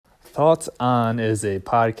Thoughts On is a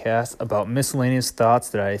podcast about miscellaneous thoughts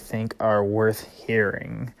that I think are worth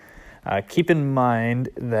hearing. Keep in mind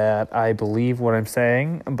that I believe what I'm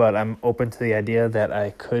saying, but I'm open to the idea that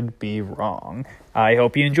I could be wrong. I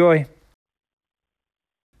hope you enjoy.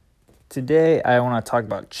 Today, I want to talk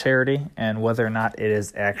about charity and whether or not it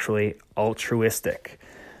is actually altruistic.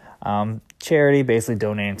 Charity, basically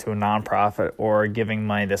donating to a nonprofit or giving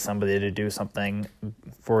money to somebody to do something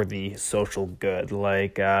for the social good,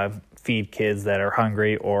 like feed kids that are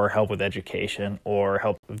hungry or help with education or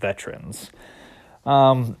help veterans.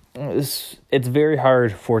 It's very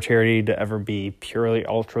hard for charity to ever be purely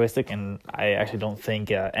altruistic, and I actually don't think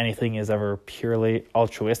anything is ever purely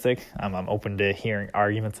altruistic. I'm open to hearing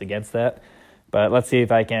arguments against that, but let's see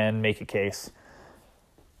if I can make a case.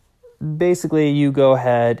 Basically, you go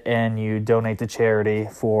ahead and you donate to charity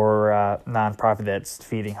for a nonprofit that's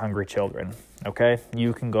feeding hungry children, okay?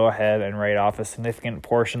 You can go ahead and write off a significant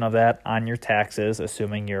portion of that on your taxes,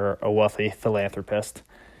 assuming you're a wealthy philanthropist,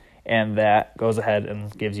 and that goes ahead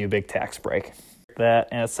and gives you a big tax break. That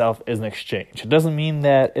in itself is an exchange. It doesn't mean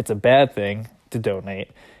that it's a bad thing to donate.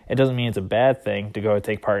 It doesn't mean it's a bad thing to go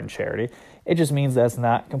take part in charity. It just means that's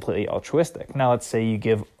not completely altruistic. Now, let's say you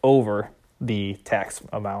give over the tax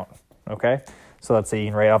amount. Okay, so let's say you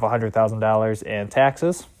can write off $100,000 in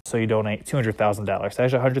taxes, so you donate $200,000.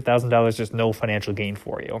 Actually, $100,000 is just no financial gain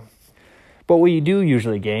for you. But what you do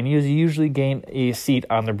usually gain is you usually gain a seat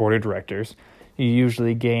on their board of directors. You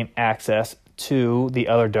usually gain access to the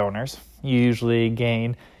other donors. You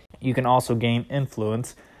can also gain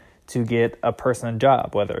influence to get a person a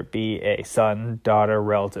job, whether it be a son, daughter,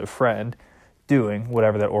 relative, friend, doing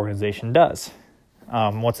whatever that organization does.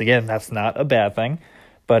 Once again, that's not a bad thing,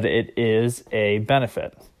 but it is a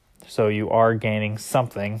benefit. So you are gaining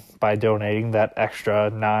something by donating that extra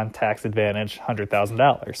non-tax advantage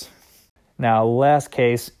 $100,000. Now, last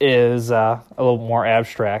case is a little more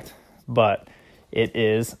abstract, but it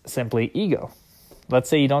is simply ego. Let's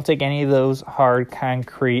say you don't take any of those hard,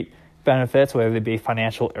 concrete benefits, whether they be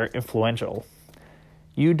financial or influential.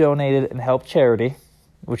 You donated and helped charity,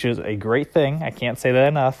 which is a great thing. I can't say that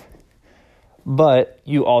enough. But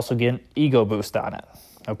you also get an ego boost on it.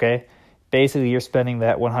 Okay, basically you're spending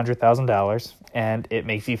that $100,000 and it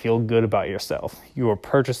makes you feel good about yourself. You are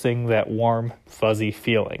purchasing that warm, fuzzy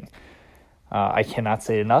feeling. I cannot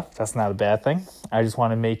say enough. That's not a bad thing. I just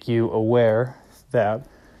want to make you aware that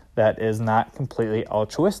that is not completely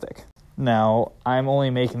altruistic. Now, I'm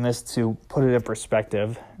only making this to put it in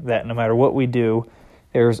perspective that no matter what we do,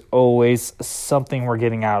 there's always something we're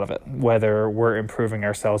getting out of it, whether we're improving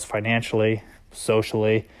ourselves financially,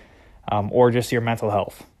 socially, or just your mental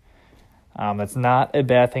health. It's not a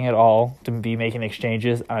bad thing at all to be making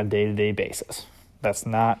exchanges on a day-to-day basis. That's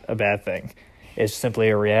not a bad thing. It's simply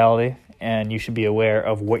a reality, and you should be aware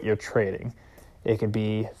of what you're trading. It could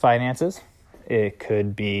be finances. It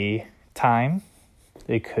could be time.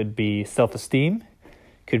 It could be self-esteem.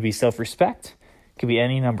 It could be self-respect. It could be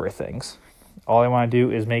any number of things. All I want to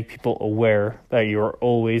do is make people aware that you are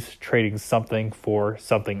always trading something for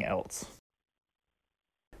something else.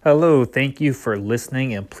 Hello, thank you for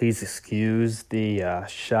listening, and please excuse the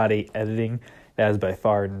shoddy editing. That is by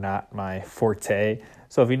far not my forte.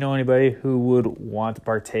 So if you know anybody who would want to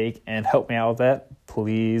partake and help me out with that,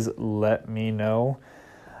 please let me know.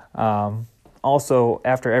 Also,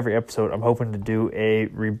 after every episode, I'm hoping to do a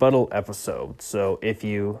rebuttal episode. So if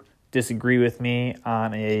you disagree with me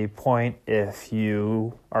on a point, if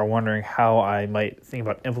you are wondering how I might think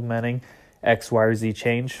about implementing X, Y, or Z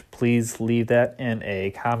change, please leave that in a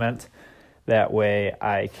comment. That way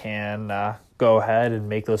I can go ahead and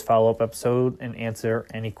make those follow-up episodes and answer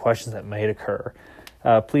any questions that might occur.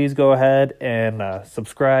 Please go ahead and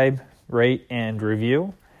subscribe, rate, and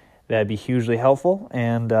review. That'd be hugely helpful,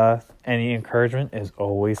 and any encouragement is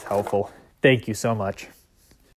always helpful. Thank you so much.